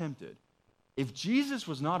 Jesus was tempted. If Jesus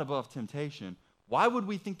was not above temptation, why would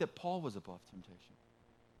we think that Paul was above temptation,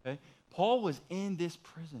 okay? Paul was in this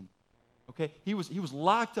prison, okay? He was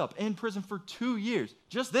locked up in prison for 2 years,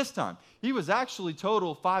 just this time. He was actually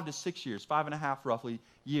total 5 to 6 years, 5.5 roughly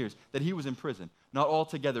years that he was in prison, not all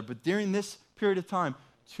together, but during this period of time,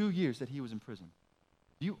 2 years that he was in prison.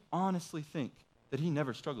 Do you honestly think that he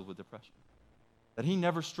never struggled with depression? That he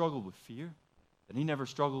never struggled with fear? That he never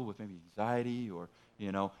struggled with maybe anxiety or,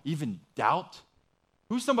 even doubt?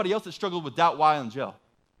 Who's somebody else that struggled with doubt while in jail?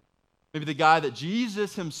 Maybe the guy that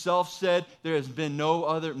Jesus himself said there has been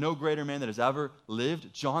no greater man that has ever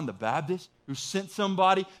lived, John the Baptist, who sent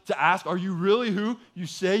somebody to ask, are you really who you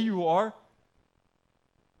say you are?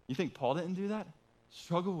 You think Paul didn't do that?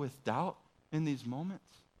 Struggle with doubt in these moments?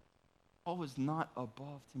 Paul was not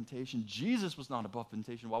above temptation. Jesus was not above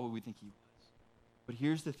temptation. Why would we think he was? But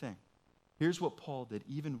here's the thing. Here's what Paul did,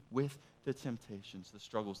 even with the temptations, the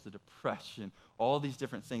struggles, the depression, all these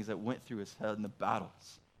different things that went through his head and the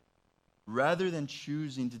battles. Rather than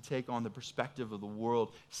choosing to take on the perspective of the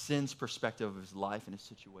world, sin's perspective of his life and his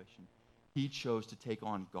situation, he chose to take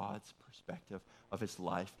on God's perspective of his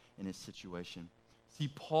life and his situation.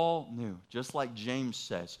 See, Paul knew, just like James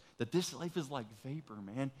says, that this life is like vapor,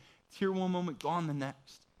 man. It's here one moment, gone the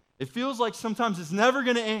next. It feels like sometimes it's never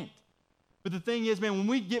going to end. But the thing is, man, when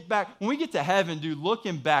we get to heaven, dude,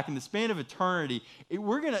 looking back in the span of eternity,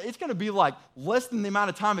 it's going to be like less than the amount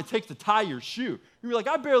of time it takes to tie your shoe. You're like,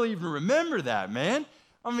 I barely even remember that, man.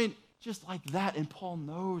 I mean, just like that. And Paul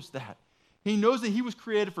knows that. He knows that he was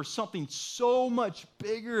created for something so much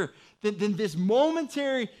bigger than this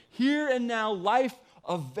momentary here and now life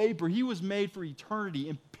of vapor. He was made for eternity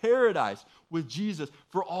in paradise with Jesus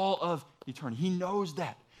for all of eternity. He knows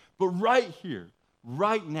that. But right here,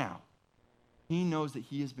 right now, he knows that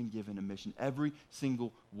he has been given a mission. Every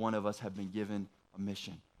single one of us have been given a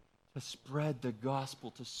mission to spread the gospel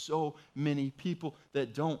to so many people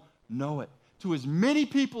that don't know it, to as many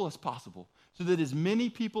people as possible, so that as many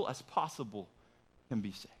people as possible can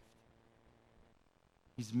be saved.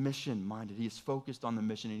 He's mission-minded. He is focused on the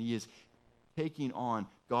mission, and he is taking on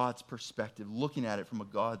God's perspective, looking at it from a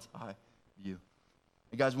God's eye view.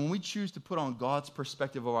 And guys, when we choose to put on God's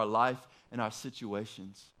perspective of our life and our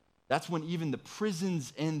situations, that's when even the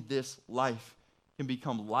prisons in this life can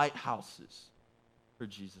become lighthouses for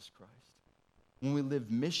Jesus Christ. When we live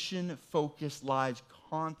mission-focused lives,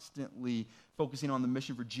 constantly focusing on the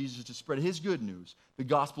mission for Jesus to spread his good news, the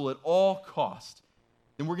gospel at all cost,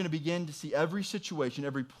 then we're going to begin to see every situation,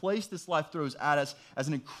 every place this life throws at us as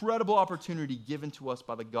an incredible opportunity given to us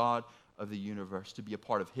by the God of the universe to be a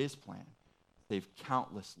part of his plan, save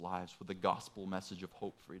countless lives with the gospel message of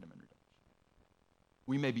hope, freedom, and redemption.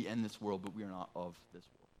 We may be in this world, but we are not of this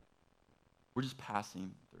world. We're just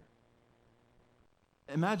passing through.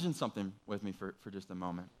 Imagine something with me for just a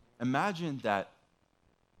moment. Imagine that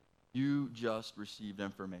you just received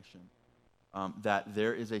information that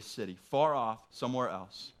there is a city far off, somewhere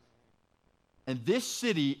else. And this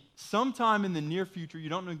city, sometime in the near future, you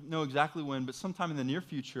don't know exactly when, but sometime in the near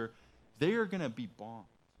future, they are going to be bombed.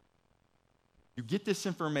 You get this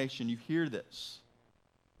information, you hear this.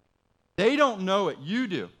 They don't know it, you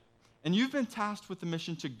do. And you've been tasked with the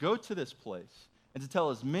mission to go to this place and to tell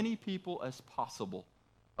as many people as possible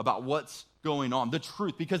about what's going on, the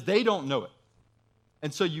truth, because they don't know it.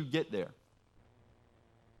 And so you get there.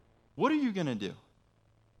 What are you going to do?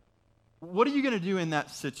 What are you going to do in that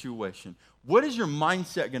situation? What is your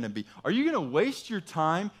mindset going to be? Are you going to waste your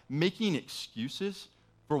time making excuses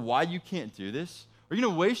for why you can't do this? Are you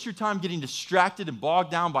going to waste your time getting distracted and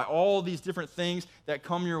bogged down by all these different things that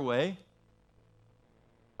come your way?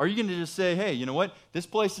 Are you going to just say, hey, you know what? This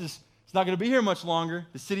place it's not going to be here much longer.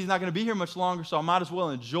 The city's not going to be here much longer, so I might as well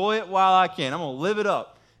enjoy it while I can. I'm going to live it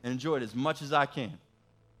up and enjoy it as much as I can.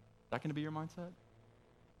 Is that going to be your mindset?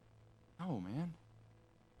 No, man.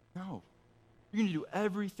 No. You're going to do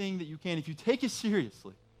everything that you can. If you take it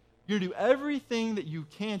seriously, you're going to do everything that you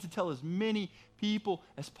can to tell as many people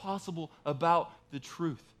as possible about the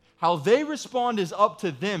truth. How they respond is up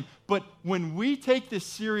to them. But when we take this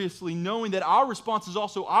seriously, knowing that our response is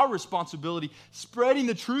also our responsibility, spreading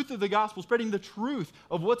the truth of the gospel, spreading the truth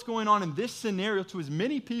of what's going on in this scenario to as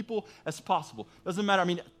many people as possible. Doesn't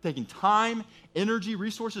matter, taking time, energy,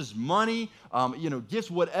 resources, money,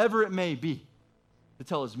 gifts, whatever it may be, to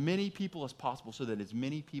tell as many people as possible so that as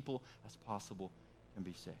many people as possible can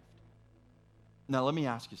be saved. Now, let me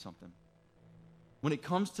ask you something. When it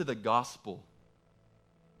comes to the gospel,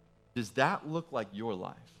 does that look like your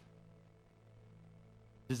life?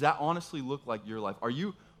 Does that honestly look like your life? Are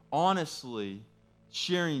you honestly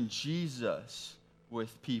sharing Jesus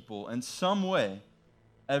with people in some way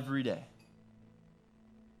every day?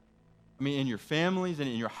 In your families and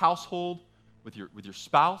in your household, with your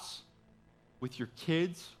spouse, with your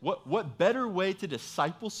kids. What better way to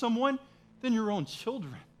disciple someone than your own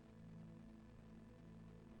children?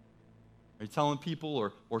 Are you telling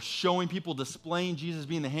people or showing people, displaying Jesus,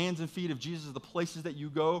 being the hands and feet of Jesus, the places that you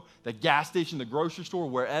go, the gas station, the grocery store,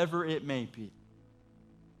 wherever it may be?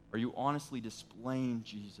 Are you honestly displaying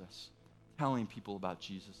Jesus, telling people about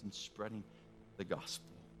Jesus and spreading the gospel?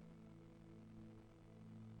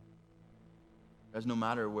 Guys, no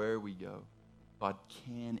matter where we go, God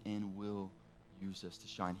can and will use us to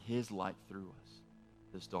shine his light through us,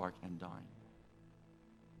 this dark and dying.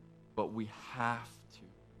 But we have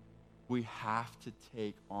to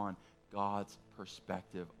take on God's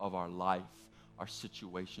perspective of our life, our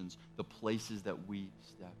situations, the places that we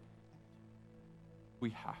step in. We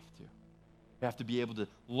have to. We have to be able to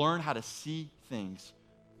learn how to see things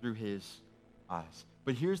through his eyes.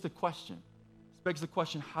 But here's the question. This begs the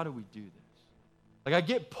question, how do we do this? I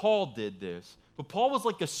get Paul did this, but Paul was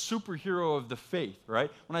like a superhero of the faith,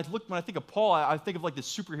 right? When I think of Paul, I think of this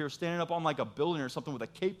superhero standing up on a building or something with a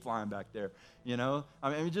cape flying back there,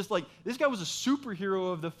 just this guy was a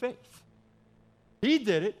superhero of the faith. He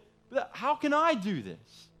did it, but how can I do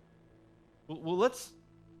this? Well, let's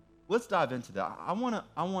dive into that. I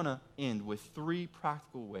want to end with 3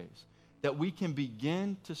 practical ways that we can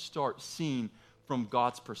begin to start seeing from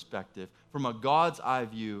God's perspective, from a God's eye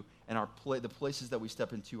view, and the places that we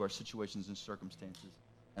step into, our situations and circumstances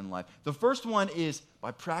in life. The first one is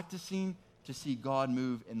by practicing to see God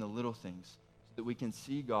move in the little things so that we can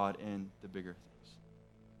see God in the bigger things.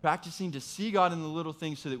 Practicing to see God in the little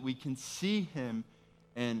things so that we can see him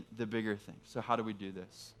in the bigger things. So how do we do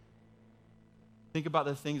this? Think about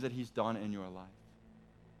the things that he's done in your life.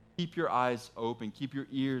 Keep your eyes open. Keep your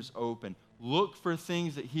ears open. Look for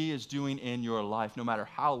things that he is doing in your life. No matter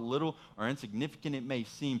how little or insignificant it may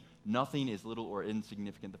seem, nothing is little or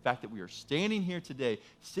insignificant. The fact that we are standing here today,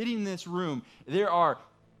 sitting in this room, there are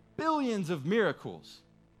billions of miracles.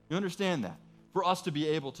 You understand that? For us to be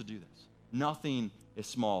able to do this. Nothing is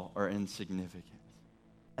small or insignificant.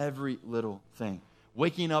 Every little thing.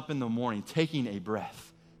 Waking up in the morning, taking a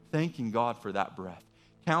breath, thanking God for that breath.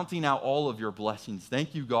 Counting out all of your blessings.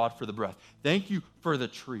 Thank you, God, for the breath. Thank you for the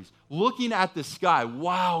trees. Looking at the sky.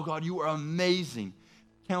 Wow, God, you are amazing.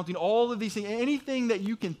 Counting all of these things. Anything that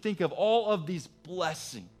you can think of, all of these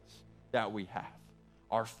blessings that we have.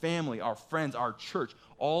 Our family, our friends, our church,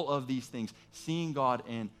 all of these things. Seeing God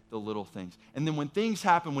in the little things. And then when things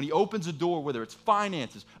happen, when he opens a door, whether it's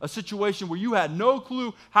finances, a situation where you had no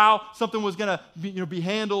clue how something was going to be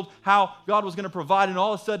handled, how God was going to provide, and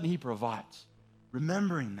all of a sudden he provides.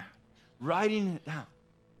 Remembering that, writing it down.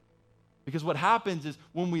 Because what happens is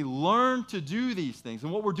when we learn to do these things,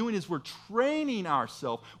 and what we're doing is we're training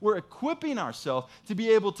ourselves, we're equipping ourselves to be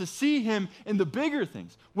able to see him in the bigger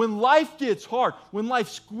things. When life gets hard, when life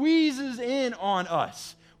squeezes in on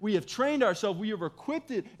us, we have trained ourselves, we have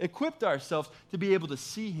equipped ourselves to be able to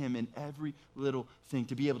see him in every little thing,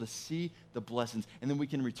 to be able to see the blessings. And then we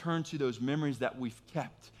can return to those memories that we've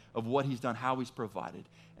kept of what he's done, how he's provided.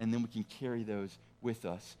 And then we can carry those with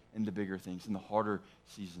us in the bigger things, in the harder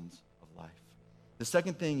seasons of life. The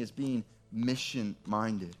second thing is being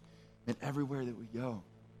mission-minded. And everywhere that we go,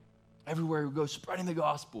 Everywhere we go, spreading the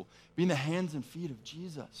gospel, being the hands and feet of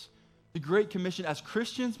Jesus. The Great Commission as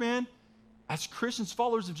Christians, man, as Christians,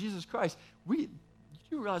 followers of Jesus Christ, you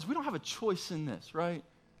realize we don't have a choice in this, right?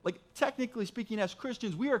 Like, technically speaking, as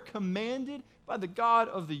Christians, we are commanded by the God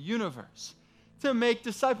of the universe to make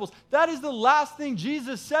disciples. That is the last thing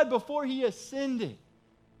Jesus said before he ascended.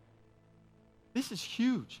 This is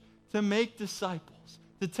huge, to make disciples,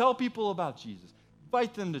 to tell people about Jesus,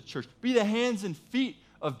 invite them to church, be the hands and feet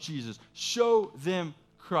of Jesus, show them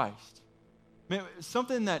Christ. Man,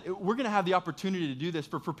 something that we're going to have the opportunity to do this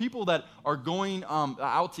for people that are going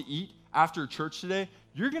out to eat after church today.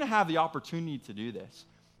 You're going to have the opportunity to do this.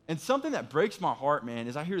 And something that breaks my heart, man,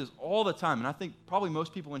 is I hear this all the time, and I think probably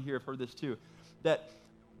most people in here have heard this too, that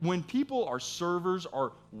when people are servers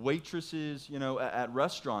or waitresses, at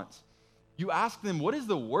restaurants, you ask them, what is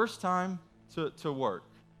the worst time to work?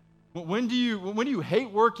 When do you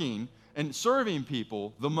hate working and serving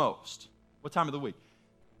people the most? What time of the week?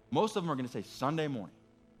 Most of them are going to say Sunday morning.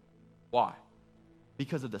 Why?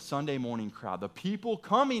 Because of the Sunday morning crowd, the people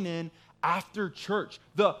coming in after church,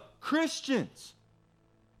 the Christians.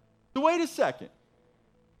 So wait a second.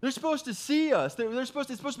 They're supposed to see us. It's supposed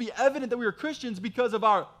to be evident that we are Christians because of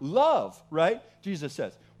our love, right? Jesus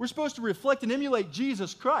says. We're supposed to reflect and emulate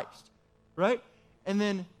Jesus Christ, right? And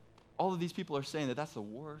then all of these people are saying that that's the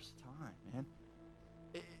worst time, man.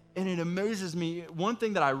 And it amazes me. One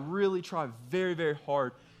thing that I really try very, very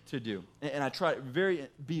hard to do, and I try to be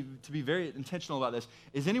very intentional about this,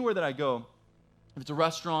 is anywhere that I go, if it's a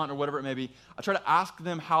restaurant or whatever it may be, I try to ask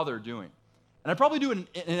them how they're doing. And I probably do it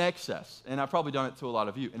in excess, and I've probably done it to a lot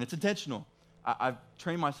of you, and it's intentional. I've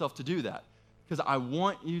trained myself to do that because I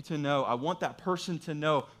want you to know, I want that person to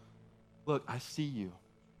know, look, I see you.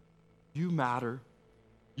 You matter.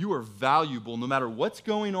 You are valuable no matter what's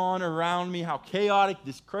going on around me, how chaotic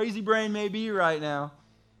this crazy brain may be right now.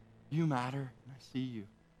 You matter, and I see you.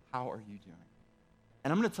 How are you doing?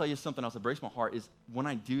 And I'm going to tell you something else that breaks my heart is when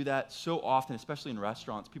I do that, so often, especially in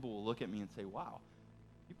restaurants, people will look at me and say, wow,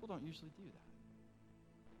 people don't usually do that.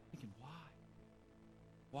 I'm thinking, why?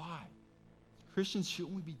 Why? As Christians,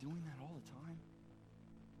 shouldn't we be doing that all the time?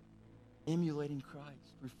 Emulating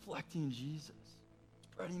Christ, reflecting Jesus,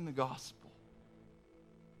 spreading the gospel.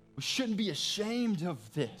 We shouldn't be ashamed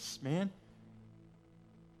of this, man.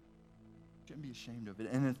 Shouldn't be ashamed of it.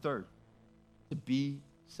 And then third, to be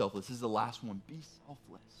selfless. This is the last one. Be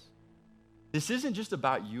selfless. This isn't just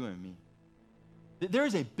about you and me. There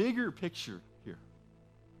is a bigger picture here.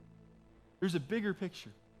 There's a bigger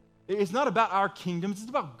picture. It's not about our kingdoms. It's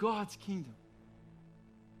about God's kingdom.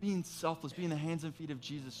 Being selfless, being the hands and feet of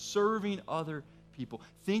Jesus, serving other people,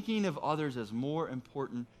 thinking of others as more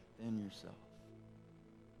important than yourself.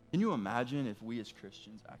 Can you imagine if we as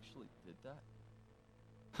Christians actually did that?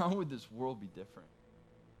 How would this world be different?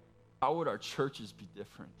 How would our churches be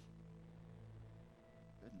different?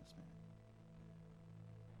 Goodness, man.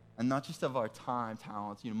 And not just of our time,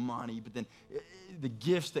 talents, money, but then the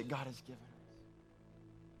gifts that God has given us.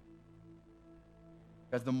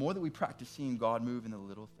 Guys, the more that we practice seeing God move in the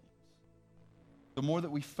little things, the more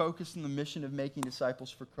that we focus on the mission of making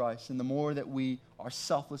disciples for Christ, and the more that we are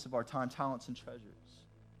selfless of our time, talents, and treasures,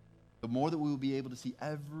 the more that we will be able to see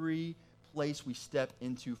every place we step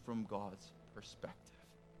into from God's perspective.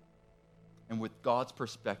 And with God's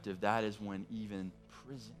perspective, that is when even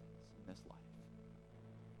prisons in this life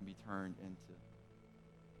can be turned into.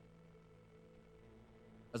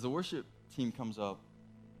 As the worship team comes up,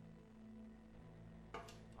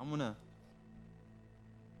 I'm going to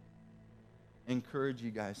encourage you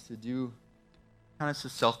guys to do kind of some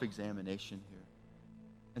self-examination here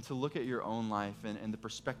and to look at your own life and the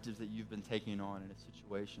perspectives that you've been taking on in a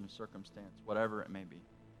situation, a circumstance, whatever it may be.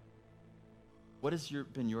 What has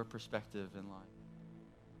been your perspective in life?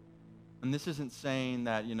 And this isn't saying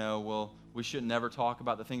that, we should never talk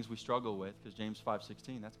about the things we struggle with, because James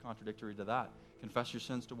 5:16, that's contradictory to that. Confess your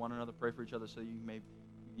sins to one another, pray for each other so you may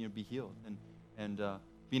be healed. And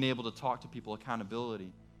being able to talk to people,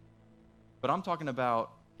 accountability. But I'm talking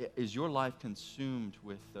about, is your life consumed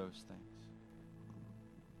with those things?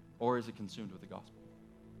 Or is it consumed with the gospel?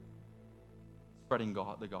 Spreading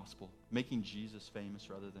the gospel, making Jesus famous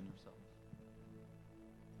rather than yourself.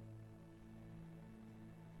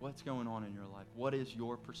 What's going on in your life? What is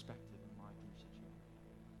your perspective in life and your situation?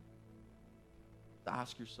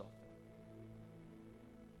 Ask yourself that.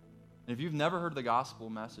 And if you've never heard the gospel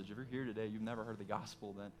message, if you're here today, you've never heard the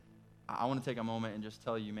gospel, then I want to take a moment and just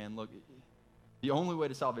tell you, man, look, the only way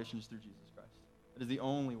to salvation is through Jesus Christ. It is the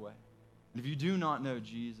only way. And if you do not know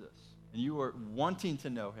Jesus and you are wanting to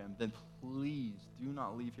know him, then please do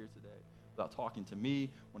not leave here today about talking to me,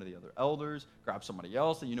 one of the other elders, grab somebody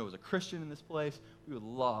else that you know is a Christian in this place. We would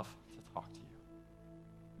love to talk to you.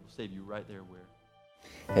 We'll save you right there where.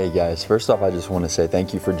 Hey guys, first off, I just want to say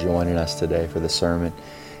thank you for joining us today for the sermon.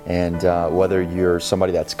 And whether you're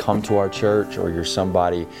somebody that's come to our church or you're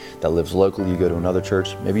somebody that lives locally, you go to another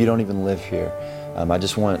church, maybe you don't even live here. I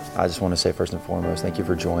just want to say first and foremost, thank you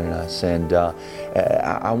for joining us. And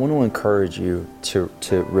I want to encourage you to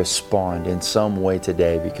respond in some way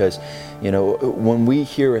today, because when we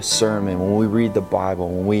hear a sermon, when we read the Bible,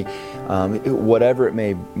 when we whatever it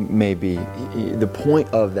may be, the point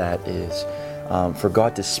of that is for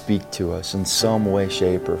God to speak to us in some way,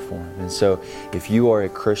 shape, or form. And so if you are a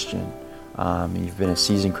Christian, you've been a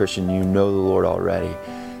seasoned Christian, you know the Lord already,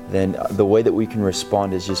 then the way that we can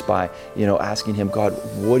respond is just by, asking Him, God,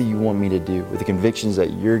 what do you want me to do with the convictions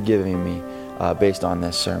that you're giving me based on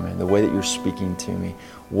this sermon, the way that you're speaking to me?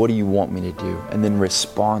 What do you want me to do? And then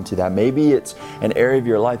respond to that. Maybe it's an area of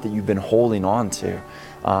your life that you've been holding on to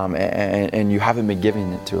and you haven't been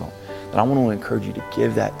giving it to Him. And I want to encourage you to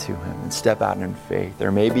give that to Him and step out in faith.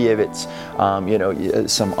 Or maybe if it's,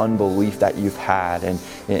 some unbelief that you've had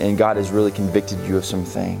and God has really convicted you of some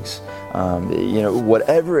things.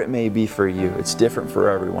 Whatever it may be for you, it's different for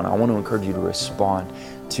everyone. I want to encourage you to respond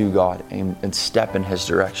to God and step in His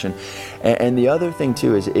direction. And the other thing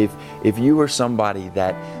too is if you are somebody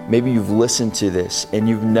that maybe you've listened to this and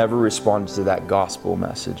you've never responded to that gospel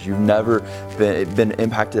message, you've never been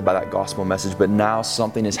impacted by that gospel message, but now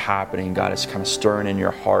something is happening, God is kind of stirring in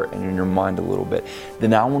your heart and in your mind a little bit,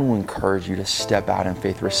 then I want to encourage you to step out in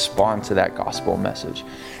faith, respond to that gospel message.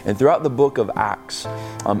 And throughout the book of Acts,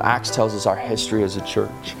 Acts tells us our history as a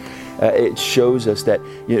church. It shows us that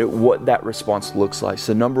what that response looks like.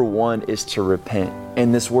 So number one is to repent.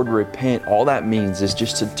 And this word repent, all that means is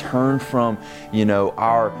just to turn from,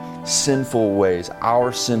 our sinful ways,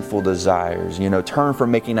 our sinful desires, turn from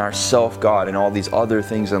making ourself God and all these other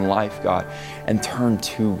things in life God, and turn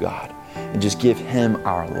to God and just give Him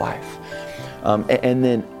our life. And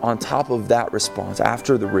then on top of that response,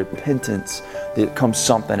 after the repentance, there comes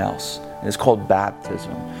something else. And it's called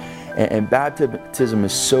baptism. And baptism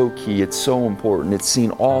is so key. It's so important. It's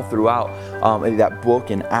seen all throughout that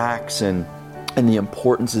book in Acts and the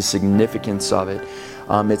importance and significance of it.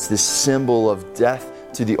 It's this symbol of death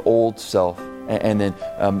to the old self and then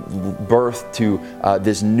birth to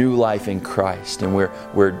this new life in Christ. And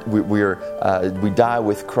we die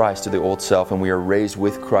with Christ to the old self, and we are raised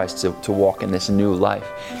with Christ to walk in this new life.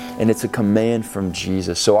 And it's a command from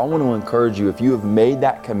Jesus. So I want to encourage you, if you have made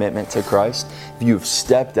that commitment to Christ, if you have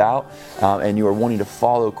stepped out and you are wanting to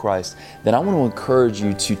follow Christ, then I want to encourage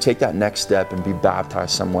you to take that next step and be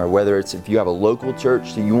baptized somewhere. Whether it's if you have a local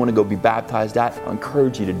church that you want to go be baptized at, I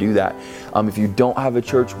encourage you to do that. If you don't have a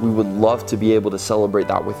church, we would love to be able to celebrate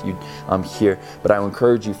that with you here. But I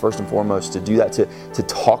encourage you first and foremost to do that, to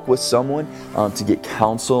talk with someone, to get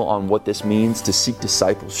counsel on what this means, to seek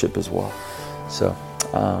discipleship as well. So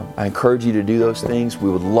I encourage you to do those things. We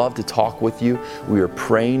would love to talk with you. We are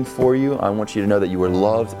praying for you. I want you to know that you are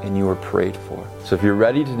loved and you are prayed for. So if you're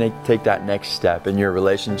ready to take that next step in your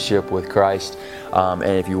relationship with Christ, and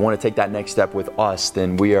if you want to take that next step with us,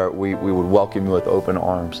 then we would welcome you with open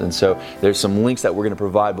arms. And so there's some links that we're going to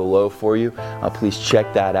provide below for you. Please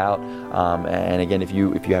check that out. And again, if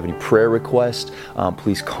you have any prayer requests,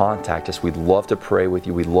 please contact us. We'd love to pray with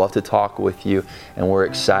you. We'd love to talk with you. And we're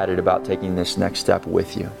excited about taking this next step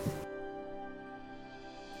with you.